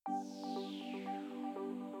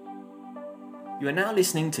You are now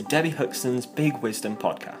listening to Debbie Huxton's Big Wisdom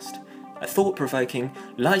podcast, a thought-provoking,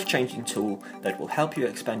 life-changing tool that will help you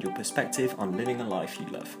expand your perspective on living a life you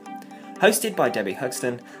love. Hosted by Debbie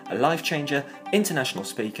Huxton, a life changer, international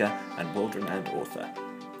speaker, and world-renowned author.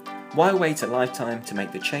 Why wait a lifetime to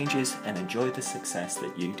make the changes and enjoy the success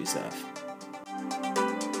that you deserve?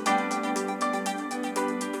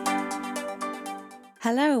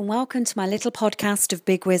 Hello and welcome to my little podcast of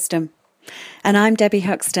Big Wisdom. And I'm Debbie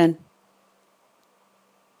Huxton.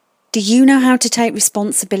 Do you know how to take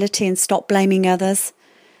responsibility and stop blaming others,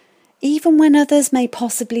 even when others may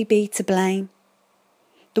possibly be to blame?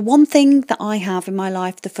 The one thing that I have in my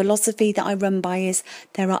life, the philosophy that I run by, is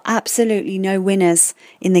there are absolutely no winners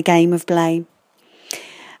in the game of blame.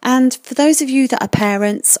 And for those of you that are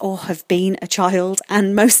parents or have been a child,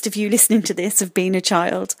 and most of you listening to this have been a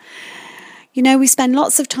child, you know, we spend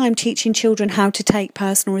lots of time teaching children how to take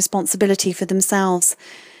personal responsibility for themselves.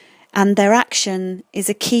 And their action is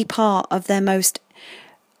a key part of their most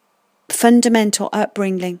fundamental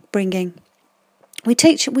upbringing. We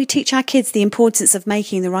teach our kids the importance of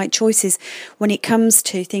making the right choices when it comes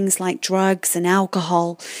to things like drugs and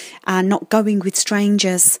alcohol and not going with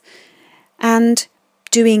strangers and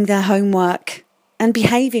doing their homework and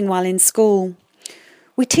behaving well in school.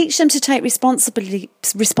 We teach them to take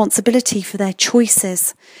responsibility for their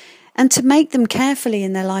choices and to make them carefully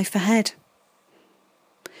in their life ahead.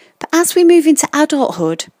 But as we move into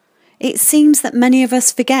adulthood, it seems that many of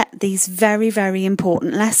us forget these very, very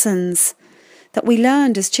important lessons that we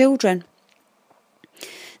learned as children.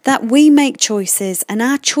 That we make choices and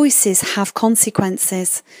our choices have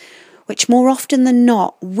consequences, which more often than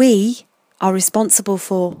not, we are responsible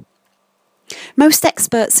for. Most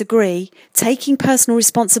experts agree taking personal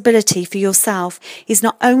responsibility for yourself is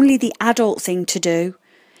not only the adult thing to do,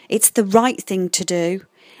 it's the right thing to do,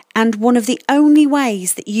 and one of the only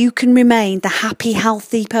ways that you can remain the happy,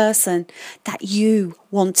 healthy person that you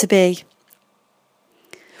want to be.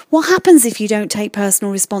 What happens if you don't take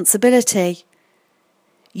personal responsibility?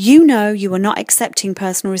 You know you are not accepting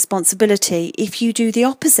personal responsibility if you do the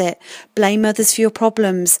opposite. Blame others for your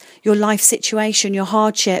problems, your life situation, your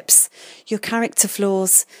hardships, your character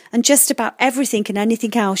flaws, and just about everything and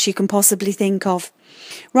anything else you can possibly think of.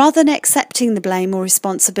 Rather than accepting the blame or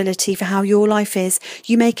responsibility for how your life is,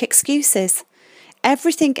 you make excuses.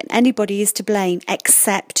 Everything and anybody is to blame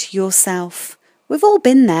except yourself. We've all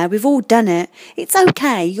been there, we've all done it. It's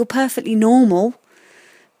okay, you're perfectly normal.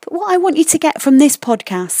 But what I want you to get from this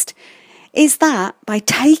podcast is that by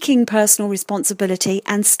taking personal responsibility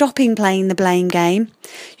and stopping playing the blame game,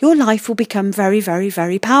 your life will become very, very,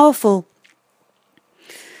 very powerful.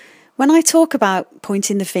 When I talk about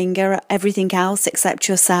pointing the finger at everything else except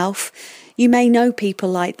yourself, you may know people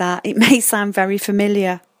like that. It may sound very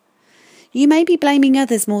familiar. You may be blaming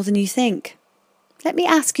others more than you think. Let me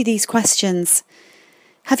ask you these questions.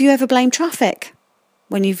 Have you ever blamed traffic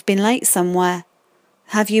when you've been late somewhere?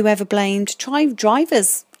 Have you ever blamed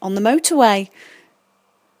drivers on the motorway?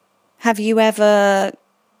 Have you ever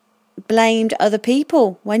blamed other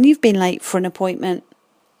people when you've been late for an appointment?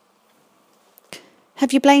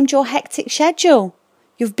 Have you blamed your hectic schedule,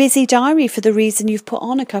 your busy diary for the reason you've put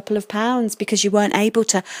on a couple of pounds because you weren't able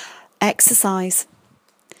to exercise?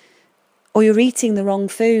 Or you're eating the wrong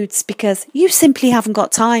foods because you simply haven't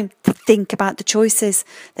got time to think about the choices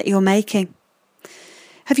that you're making?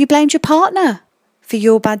 Have you blamed your partner for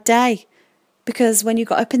your bad day because when you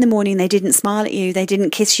got up in the morning they didn't smile at you, they didn't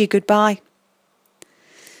kiss you goodbye?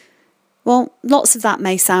 Well, lots of that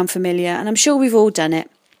may sound familiar, and I'm sure we've all done it.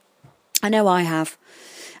 I know I have.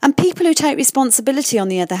 And people who take responsibility, on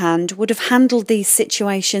the other hand, would have handled these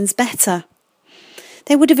situations better.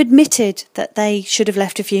 They would have admitted that they should have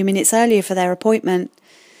left a few minutes earlier for their appointment.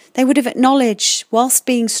 They would have acknowledged, whilst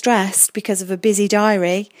being stressed because of a busy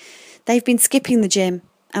diary, they've been skipping the gym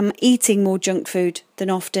and eating more junk food than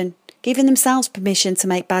often, giving themselves permission to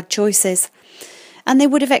make bad choices. And they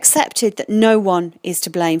would have accepted that no one is to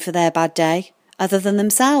blame for their bad day other than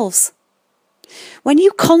themselves. When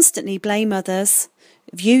you constantly blame others,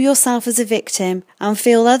 view yourself as a victim, and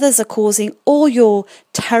feel others are causing all your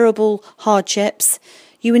terrible hardships,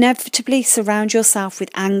 you inevitably surround yourself with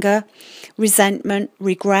anger, resentment,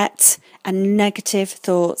 regret, and negative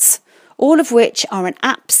thoughts, all of which are an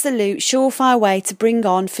absolute surefire way to bring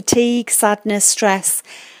on fatigue, sadness, stress,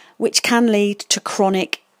 which can lead to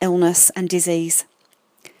chronic illness and disease.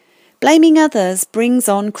 Blaming others brings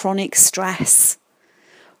on chronic stress.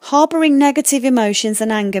 Harbouring negative emotions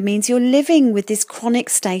and anger means you're living with this chronic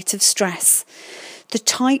state of stress, the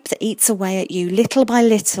type that eats away at you little by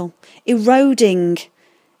little, eroding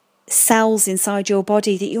cells inside your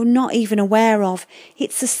body that you're not even aware of.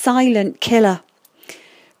 It's a silent killer.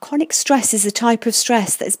 Chronic stress is a type of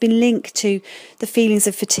stress that has been linked to the feelings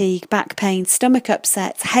of fatigue, back pain, stomach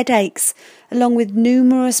upsets, headaches, along with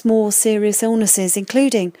numerous more serious illnesses,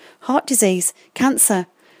 including heart disease, cancer,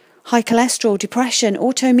 high cholesterol, depression,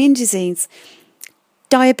 autoimmune disease,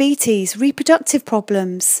 diabetes, reproductive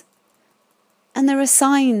problems. And there are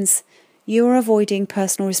signs you are avoiding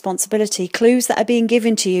personal responsibility, clues that are being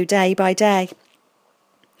given to you day by day.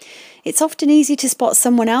 It's often easy to spot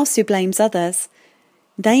someone else who blames others.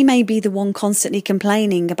 They may be the one constantly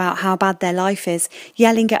complaining about how bad their life is,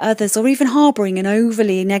 yelling at others, or even harbouring an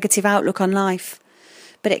overly negative outlook on life.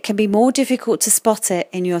 But it can be more difficult to spot it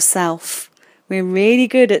in yourself. We're really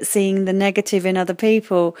good at seeing the negative in other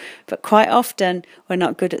people, but quite often we're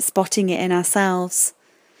not good at spotting it in ourselves.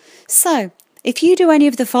 So, if you do any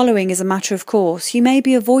of the following as a matter of course, you may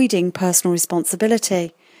be avoiding personal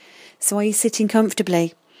responsibility. So are you sitting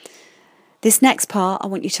comfortably? This next part, I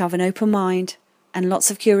want you to have an open mind and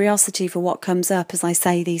lots of curiosity for what comes up as I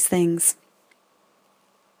say these things.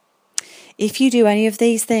 If you do any of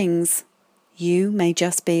these things, you may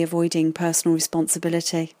just be avoiding personal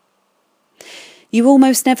responsibility. You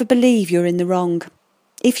almost never believe you're in the wrong.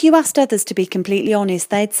 If you asked others to be completely honest,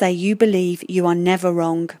 they'd say you believe you are never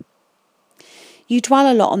wrong. You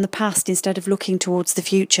dwell a lot on the past instead of looking towards the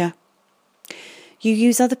future. You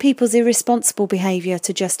use other people's irresponsible behaviour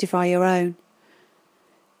to justify your own.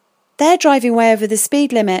 They're driving way over the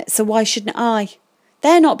speed limit, so why shouldn't I?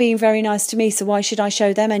 They're not being very nice to me, so why should I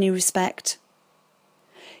show them any respect?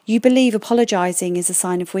 You believe apologising is a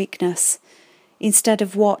sign of weakness, instead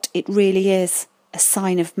of what it really is, a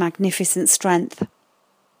sign of magnificent strength.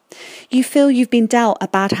 You feel you've been dealt a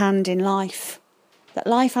bad hand in life, that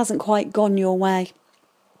life hasn't quite gone your way.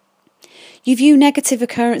 You view negative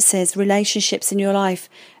occurrences, relationships in your life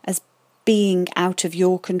as being out of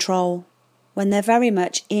your control, when they're very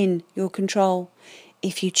much in your control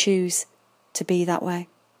if you choose to be that way.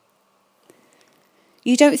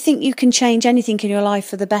 You don't think you can change anything in your life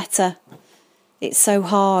for the better. It's so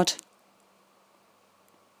hard.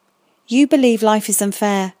 You believe life is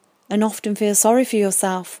unfair and often feel sorry for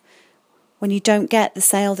yourself when you don't get the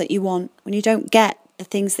sale that you want, when you don't get the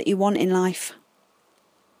things that you want in life.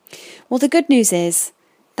 Well, the good news is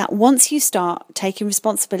that once you start taking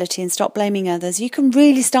responsibility and stop blaming others, you can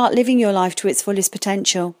really start living your life to its fullest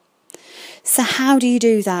potential. So how do you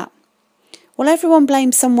do that? Well, everyone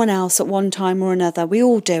blames someone else at one time or another. We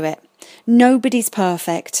all do it. Nobody's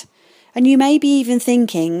perfect. And you may be even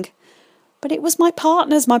thinking, but it was my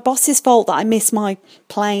partner's, my boss's fault that I missed my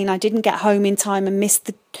plane. I didn't get home in time and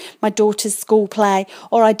missed my daughter's school play,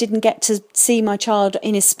 or I didn't get to see my child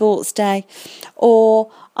in his sports day,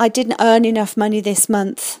 or I didn't earn enough money this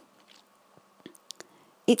month.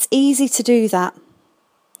 It's easy to do that,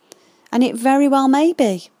 and it very well may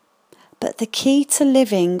be. But the key to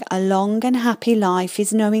living a long and happy life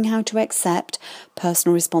is knowing how to accept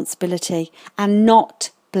personal responsibility and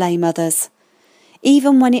not blame others,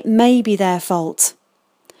 even when it may be their fault.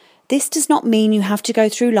 This does not mean you have to go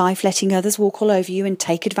through life letting others walk all over you and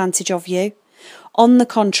take advantage of you. On the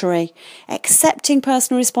contrary, accepting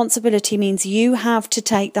personal responsibility means you have to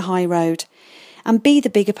take the high road and be the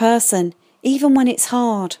bigger person, even when it's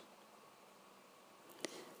hard.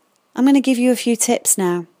 I'm going to give you a few tips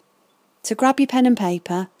now. So grab your pen and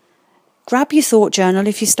paper, grab your thought journal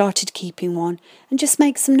if you started keeping one, and just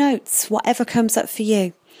make some notes, whatever comes up for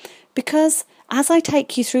you. Because as I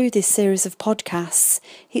take you through this series of podcasts,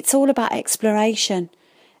 it's all about exploration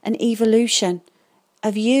and evolution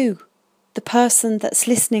of you, the person that's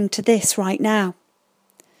listening to this right now.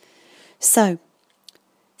 So,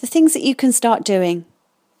 the things that you can start doing,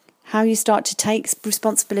 how you start to take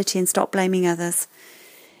responsibility and stop blaming others,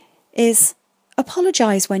 is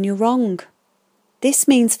apologise when you're wrong. This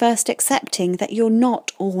means first accepting that you're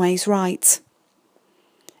not always right.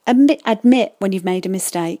 Admit when you've made a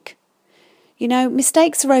mistake. You know,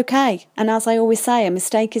 mistakes are okay. And as I always say, a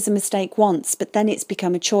mistake is a mistake once, but then it's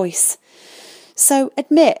become a choice. So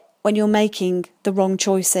admit when you're making the wrong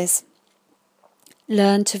choices.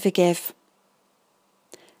 Learn to forgive.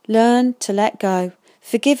 Learn to let go.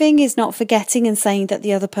 Forgiving is not forgetting and saying that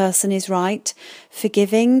the other person is right.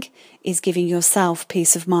 Forgiving is giving yourself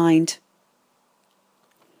peace of mind.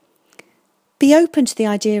 Be open to the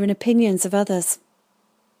idea and opinions of others.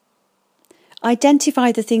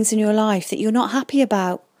 Identify the things in your life that you're not happy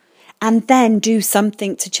about and then do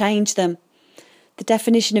something to change them. The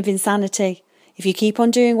definition of insanity. If you keep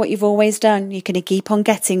on doing what you've always done, you're going to keep on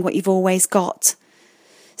getting what you've always got.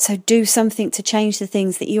 So do something to change the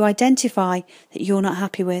things that you identify that you're not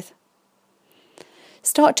happy with.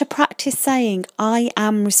 Start to practice saying, I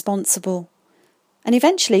am responsible. And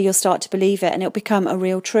eventually you'll start to believe it and it'll become a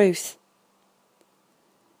real truth.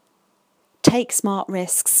 Take smart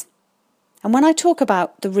risks. And when I talk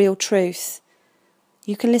about the real truth,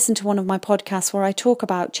 you can listen to one of my podcasts where I talk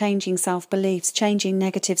about changing self-beliefs, changing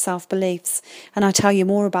negative self-beliefs, and I tell you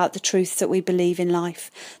more about the truths that we believe in life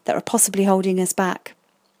that are possibly holding us back.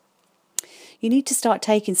 You need to start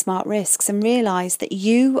taking smart risks and realise that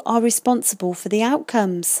you are responsible for the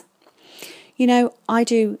outcomes. You know, I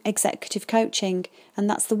do executive coaching, and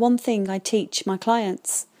that's the one thing I teach my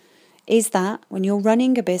clients, is that when you're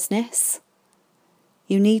running a business,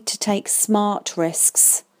 you need to take smart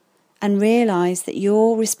risks and realise that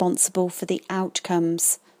you're responsible for the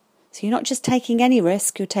outcomes. So you're not just taking any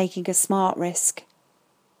risk, you're taking a smart risk.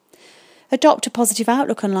 Adopt a positive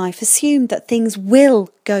outlook on life. Assume that things will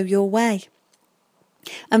go your way.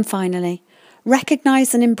 And finally,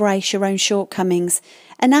 recognise and embrace your own shortcomings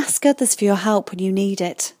and ask others for your help when you need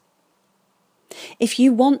it. If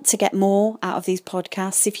you want to get more out of these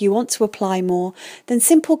podcasts, if you want to apply more, then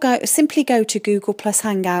simply go to Google Plus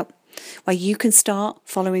Hangout, where you can start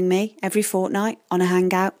following me every fortnight on a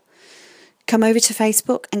Hangout. Come over to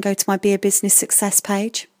Facebook and go to my Be a Business Success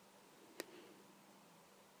page.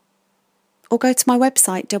 Or go to my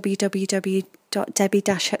website,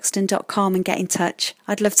 www.debbie-huxton.com, and get in touch.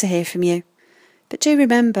 I'd love to hear from you. But do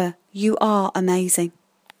remember, you are amazing.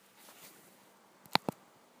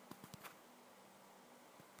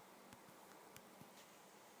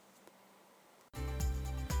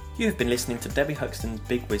 You have been listening to Debbie Huxton's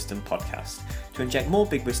Big Wisdom podcast. To inject more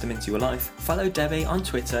big wisdom into your life, follow Debbie on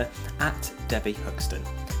Twitter @Debbie Huxton.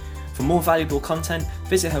 For more valuable content,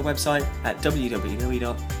 visit her website at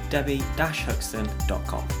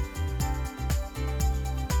www.debbie-huxton.com.